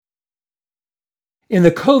In the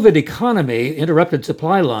COVID economy, interrupted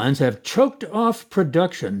supply lines have choked off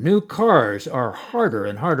production. New cars are harder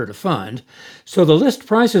and harder to find, so the list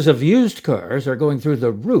prices of used cars are going through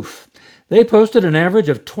the roof. They posted an average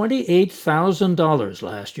of $28,000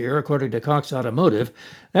 last year, according to Cox Automotive.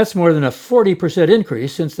 That's more than a 40%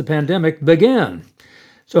 increase since the pandemic began.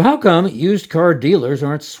 So, how come used car dealers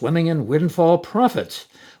aren't swimming in windfall profits?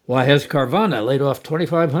 Why has Carvana laid off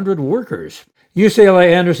 2,500 workers?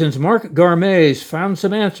 UCLA Anderson's Mark Garmes found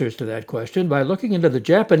some answers to that question by looking into the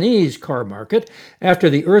Japanese car market after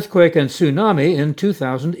the earthquake and tsunami in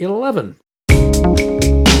 2011.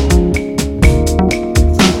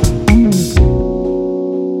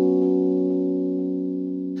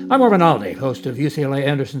 I'm Orman Aldi, host of UCLA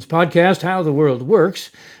Anderson's podcast, How the World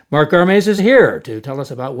Works. Mark Garmes is here to tell us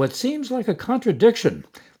about what seems like a contradiction: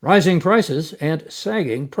 rising prices and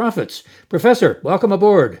sagging profits. Professor, welcome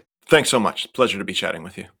aboard. Thanks so much. Pleasure to be chatting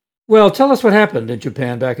with you. Well, tell us what happened in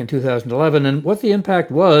Japan back in 2011 and what the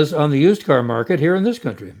impact was on the used car market here in this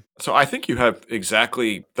country. So I think you have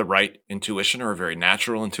exactly the right intuition, or a very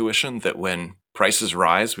natural intuition, that when prices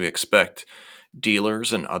rise, we expect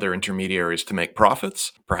dealers and other intermediaries to make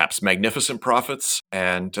profits, perhaps magnificent profits.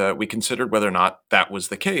 And we considered whether or not that was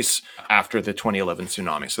the case after the 2011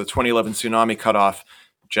 tsunami. So the 2011 tsunami cut off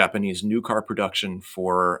Japanese new car production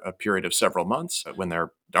for a period of several months. When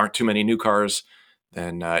there aren't too many new cars,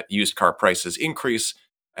 then used car prices increase.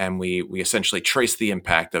 And we essentially trace the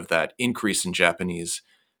impact of that increase in Japanese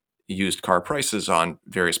used car prices on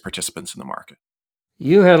various participants in the market.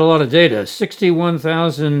 You had a lot of data,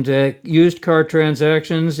 61,000 used car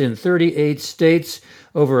transactions in 38 states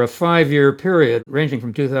over a 5-year period, ranging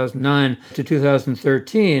from 2009 to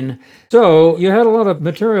 2013. So you had a lot of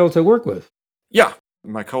material to work with. Yeah.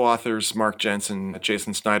 My co-authors, Mark Jensen,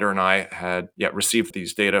 Jason Snyder, and I had received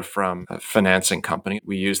these data from a financing company.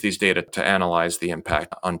 We used these data to analyze the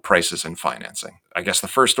impact on prices and financing. I guess the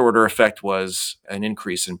first order effect was an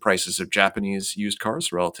increase in prices of Japanese used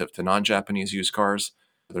cars relative to non-Japanese used cars.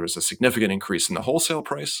 There was a significant increase in the wholesale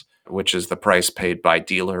price, which is the price paid by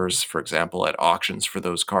dealers, for example, at auctions for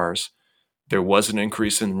those cars. There was an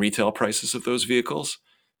increase in retail prices of those vehicles,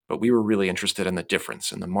 but we were really interested in the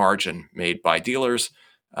difference in the margin made by dealers.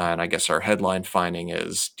 And I guess our headline finding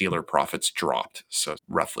is dealer profits dropped. So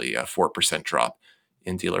roughly a 4% drop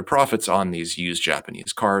in dealer profits on these used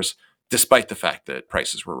Japanese cars, despite the fact that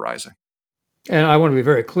prices were rising. And I want to be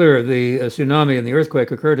very clear, the tsunami and the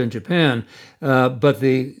earthquake occurred in Japan, but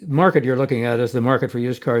the market you're looking at is the market for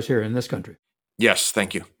used cars here in this country. Yes,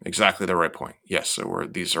 thank you. Exactly the right point. Yes, so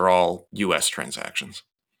these are all U.S. transactions.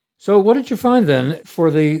 So what did you find then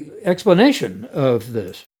for the explanation of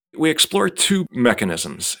this? We explored two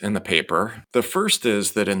mechanisms in the paper. The first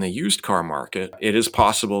is that in the used car market, it is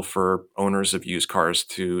possible for owners of used cars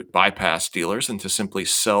to bypass dealers and to simply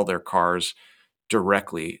sell their cars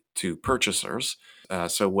directly to purchasers.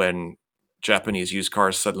 So when Japanese used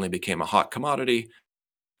cars suddenly became a hot commodity,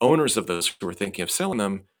 owners of those who were thinking of selling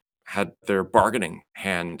them had their bargaining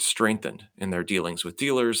hand strengthened in their dealings with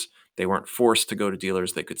dealers. They weren't forced to go to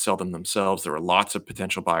dealers. They could sell them themselves. There were lots of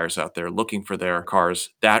potential buyers out there looking for their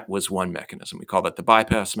cars. That was one mechanism. We call that the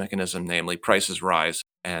bypass mechanism, namely prices rise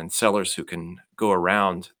and sellers who can go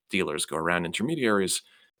around dealers, go around intermediaries,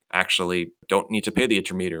 actually don't need to pay the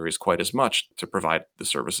intermediaries quite as much to provide the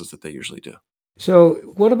services that they usually do. So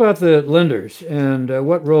what about the lenders, and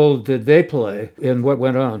what role did they play in what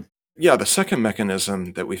went on? Yeah, the second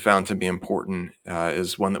mechanism that we found to be important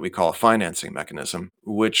is one that we call a financing mechanism,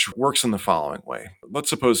 which works in the following way. Let's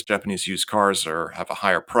suppose Japanese used cars have a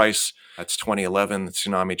higher price. It's 2011, the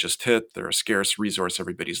tsunami just hit. They're a scarce resource.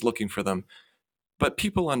 Everybody's looking for them. But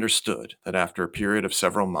people understood that after a period of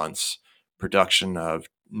several months, production of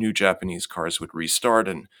new Japanese cars would restart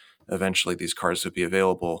and eventually these cars would be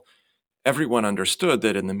available. Everyone understood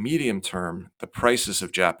that in the medium term, the prices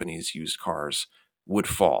of Japanese used cars would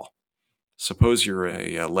fall. Suppose you're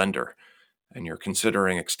a lender and you're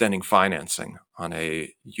considering extending financing on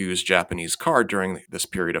a used Japanese car during this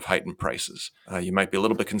period of heightened prices. You might be a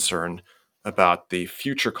little bit concerned about the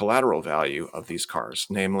future collateral value of these cars.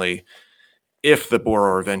 Namely, if the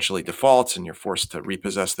borrower eventually defaults and you're forced to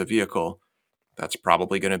repossess the vehicle, that's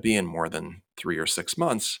probably going to be in more than 3 or 6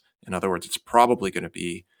 months. In other words, it's probably going to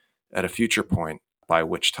be at a future point by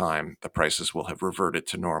which time the prices will have reverted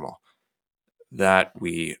to normal. That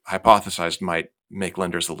we hypothesized might make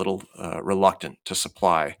lenders a little reluctant to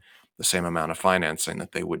supply the same amount of financing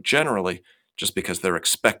that they would generally, just because they're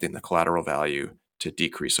expecting the collateral value to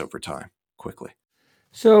decrease over time quickly.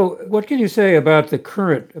 So what can you say about the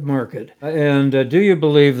current market? And do you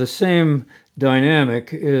believe the same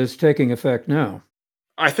dynamic is taking effect now?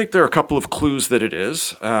 I think there are a couple of clues that it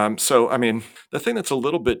is. I mean, the thing that's a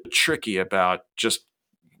little bit tricky about just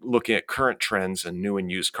looking at current trends in new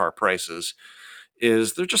and used car prices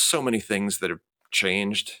is there are just so many things that have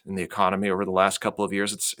changed in the economy over the last couple of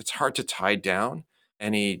years. It's hard to tie down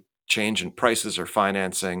any change in prices or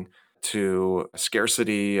financing to a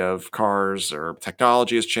scarcity of cars or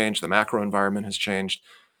technology has changed, the macro environment has changed.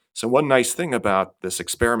 So one nice thing about this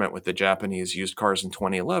experiment with the Japanese used cars in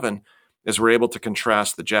 2011 is we're able to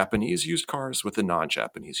contrast the Japanese used cars with the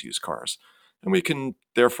non-Japanese used cars. And we can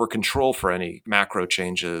therefore control for any macro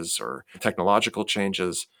changes or technological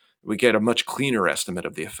changes. We get a much cleaner estimate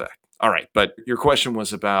of the effect. All right, but your question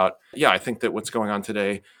was about, yeah, I think that what's going on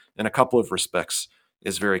today in a couple of respects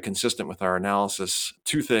is very consistent with our analysis.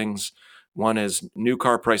 Two things. One is new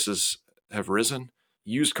car prices have risen,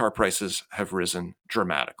 used car prices have risen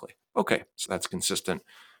dramatically. Okay, so that's consistent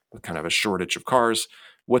with kind of a shortage of cars.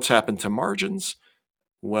 What's happened to margins?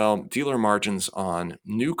 Well, dealer margins on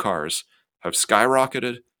new cars have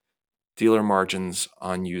skyrocketed. Dealer margins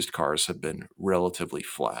on used cars have been relatively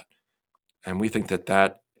flat. And we think that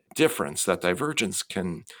that difference, that divergence,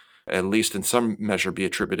 can at least in some measure be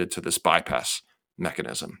attributed to this bypass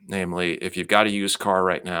mechanism. Namely, if you've got a used car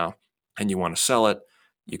right now and you want to sell it,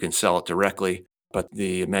 you can sell it directly, but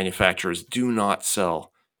the manufacturers do not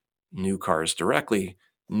sell new cars directly.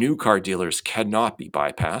 New car dealers cannot be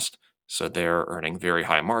bypassed, so they're earning very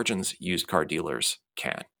high margins. Used car dealers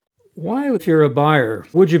can. Why, if you're a buyer,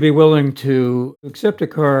 would you be willing to accept a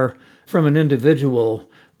car from an individual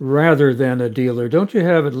rather than a dealer? Don't you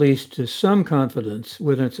have at least some confidence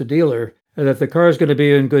when it's a dealer that the car is going to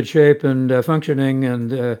be in good shape and functioning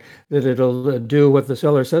and that it'll do what the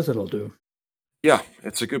seller says it'll do? Yeah,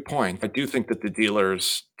 it's a good point. I do think that the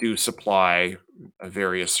dealers do supply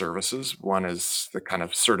various services. One is the kind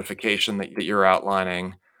of certification that you're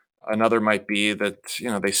outlining. Another might be that,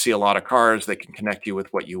 they see a lot of cars, they can connect you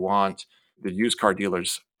with what you want. The used car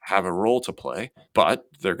dealers have a role to play, but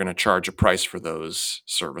they're going to charge a price for those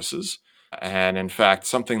services. And in fact,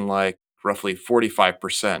 something like roughly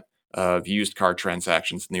 45% of used car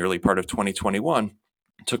transactions in the early part of 2021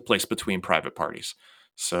 took place between private parties.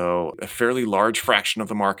 So a fairly large fraction of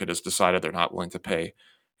the market has decided they're not willing to pay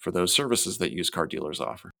for those services that used car dealers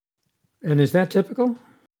offer. And is that typical?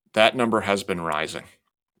 That number has been rising,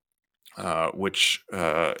 which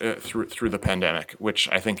through the pandemic, which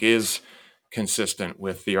I think is consistent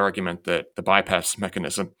with the argument that the bypass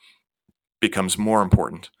mechanism becomes more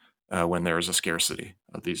important when there is a scarcity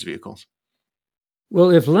of these vehicles.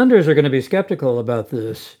 Well, if lenders are going to be skeptical about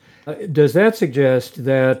this, does that suggest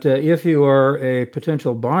that if you are a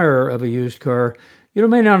potential buyer of a used car, you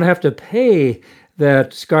may not have to pay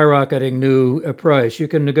that skyrocketing new price? You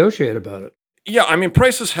can negotiate about it. Yeah, I mean,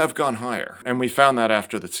 prices have gone higher, and we found that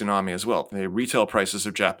after the tsunami as well. The retail prices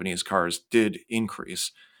of Japanese cars did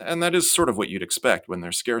increase, and that is sort of what you'd expect when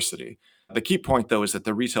there's scarcity. The key point, though, is that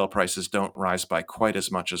the retail prices don't rise by quite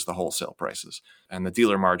as much as the wholesale prices, and the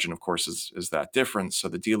dealer margin, of course, is that difference. So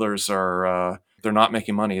the dealers are they're not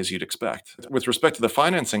making money as you'd expect. With respect to the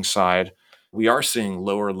financing side, we are seeing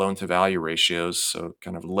lower loan to value ratios, so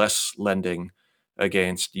kind of less lending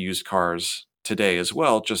against used cars today as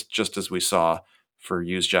well, just as we saw for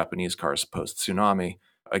used Japanese cars post tsunami.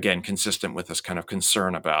 Again, consistent with this kind of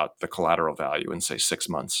concern about the collateral value in, say, 6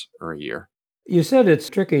 months or a year. You said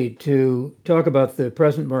it's tricky to talk about the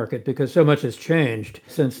present market because so much has changed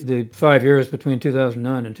since the 5 years between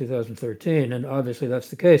 2009 and 2013, and obviously that's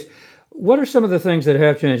the case. What are some of the things that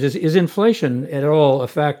have changed? Is inflation at all a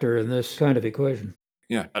factor in this kind of equation?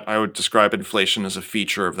 Yeah, I would describe inflation as a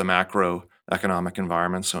feature of the macroeconomic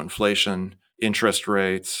environment. So, inflation, interest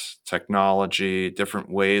rates, technology,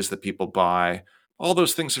 different ways that people buy, all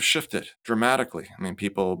those things have shifted dramatically. I mean,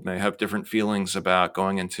 people may have different feelings about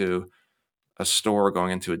going into a store,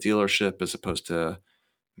 going into a dealership, as opposed to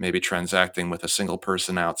maybe transacting with a single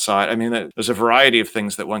person outside. I mean, there's a variety of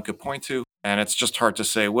things that one could point to, and it's just hard to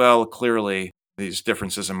say, well, clearly these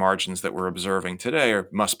differences in margins that we're observing today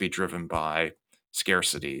must be driven by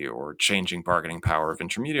scarcity or changing bargaining power of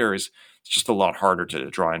intermediaries. It's just a lot harder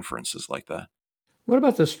to draw inferences like that. What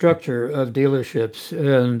about the structure of dealerships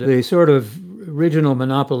and the sort of regional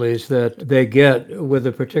monopolies that they get with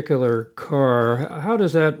a particular car? How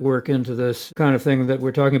does that work into this kind of thing that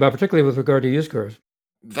we're talking about, particularly with regard to used cars?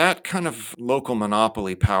 That kind of local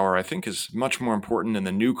monopoly power, I think, is much more important in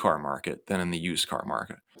the new car market than in the used car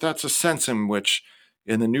market. That's a sense in which,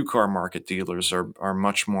 in the new car market, dealers are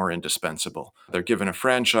much more indispensable. They're given a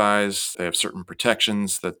franchise, they have certain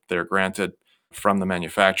protections that they're granted from the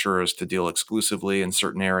manufacturers to deal exclusively in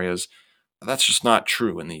certain areas. That's just not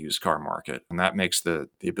true in the used car market. And that makes the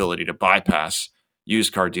ability to bypass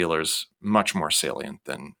used car dealers much more salient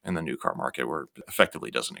than in the new car market, where it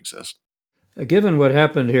effectively doesn't exist. Given what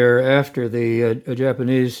happened here after the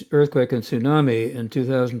Japanese earthquake and tsunami in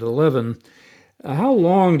 2011, how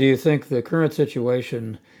long do you think the current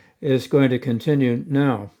situation is going to continue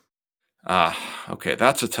now? Okay,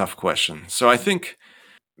 that's a tough question. So I think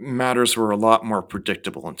matters were a lot more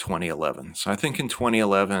predictable in 2011. So I think in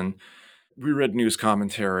 2011, we read news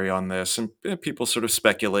commentary on this, and people sort of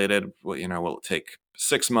speculated, well, will it take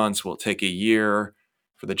 6 months? Will it take a year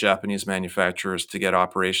for the Japanese manufacturers to get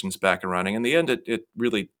operations back and running? In the end, it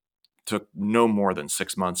really took no more than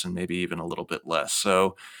 6 months and maybe even a little bit less.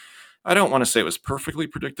 So I don't want to say it was perfectly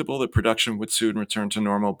predictable that production would soon return to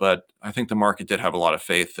normal, but I think the market did have a lot of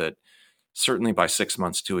faith that certainly by 6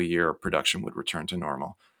 months to a year, production would return to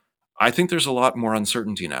normal. I think there's a lot more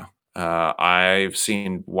uncertainty now. I've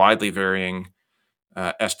seen widely varying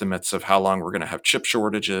estimates of how long we're going to have chip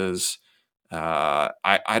shortages.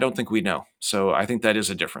 I don't think we know. So I think that is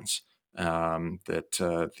a difference. The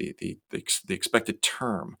expected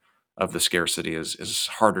term of the scarcity is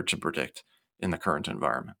harder to predict in the current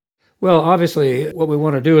environment. Well, obviously, what we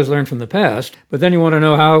want to do is learn from the past, but then you want to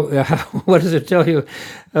know what does it tell you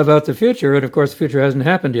about the future? And of course, the future hasn't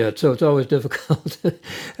happened yet, so it's always difficult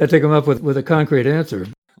to come up with a concrete answer.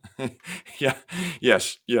 Yeah.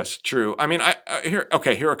 Yes. True. I mean, here.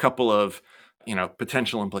 Okay. Here are a couple of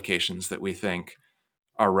potential implications that we think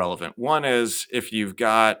are relevant. One is if you've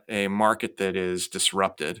got a market that is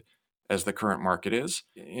disrupted, as the current market is,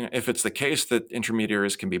 if it's the case that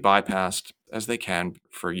intermediaries can be bypassed, as they can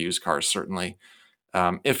for used cars, certainly.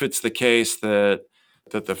 If it's the case that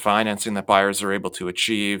the financing that buyers are able to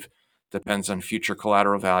achieve depends on future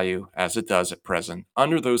collateral value, as it does at present,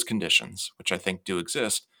 under those conditions, which I think do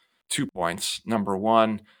exist, 2 points. Number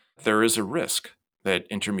one, there is a risk that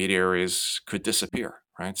intermediaries could disappear,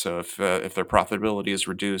 right? So if their profitability is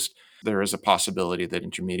reduced, there is a possibility that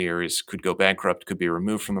intermediaries could go bankrupt, could be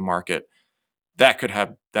removed from the market. That could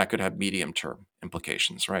have medium term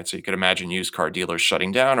implications, right? So you could imagine used car dealers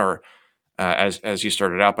shutting down, or as you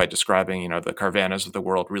started out by describing, the Carvanas of the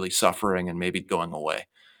world really suffering and maybe going away.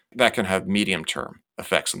 That can have medium term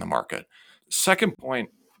effects in the market. Second point,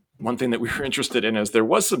 one thing that we were interested in is there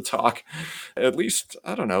was some talk, at least,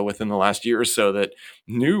 I don't know, within the last year or so, that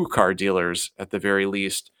new car dealers, at the very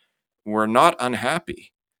least, were not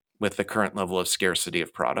unhappy with the current level of scarcity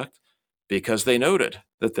of product because they noted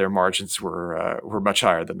that their margins were much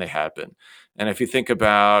higher than they had been. And if you think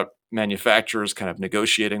about manufacturers kind of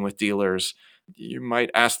negotiating with dealers, you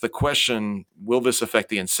might ask the question, will this affect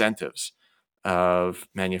the incentives of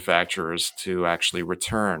manufacturers to actually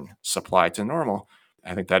return supply to normal?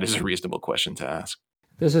 I think that is a reasonable question to ask.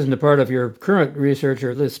 This isn't a part of your current research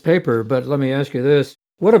or this paper, but let me ask you this.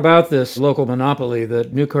 What about this local monopoly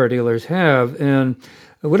that new car dealers have? And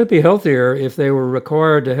would it be healthier if they were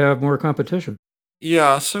required to have more competition?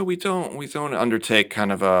 Yeah, so we don't undertake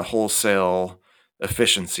kind of a wholesale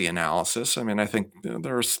efficiency analysis. I mean, I think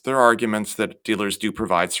there are arguments that dealers do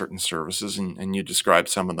provide certain services, and you described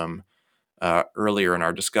some of them earlier in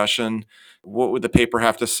our discussion. What would the paper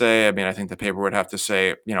have to say? I mean, I think the paper would have to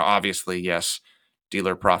say, obviously, yes,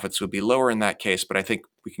 dealer profits would be lower in that case, but I think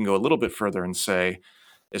we can go a little bit further and say,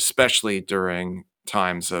 especially during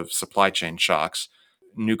times of supply chain shocks,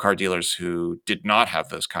 new car dealers who did not have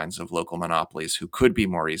those kinds of local monopolies, who could be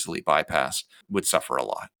more easily bypassed, would suffer a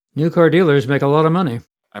lot. New car dealers make a lot of money.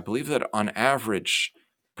 I believe that on average,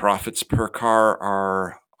 profits per car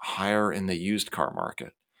are higher in the used car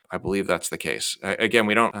market. I believe that's the case. Again,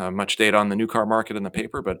 we don't have much data on the new car market in the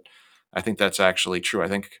paper, but I think that's actually true. I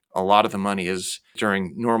think a lot of the money is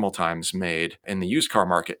during normal times made in the used car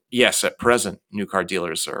market. Yes, at present, new car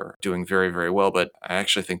dealers are doing very, very well, but I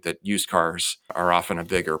actually think that used cars are often a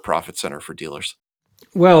bigger profit center for dealers.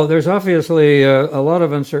 Well, there's obviously a lot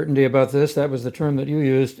of uncertainty about this. That was the term that you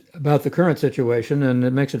used about the current situation, and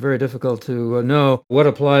it makes it very difficult to know what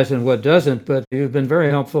applies and what doesn't. But you've been very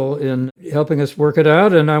helpful in helping us work it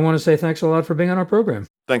out, and I want to say thanks a lot for being on our program.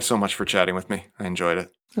 Thanks so much for chatting with me. I enjoyed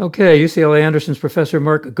it. Okay, UCLA Anderson's Professor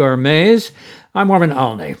Mark Garmaz. I'm Marvin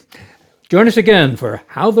Alney. Join us again for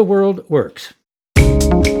How the World Works.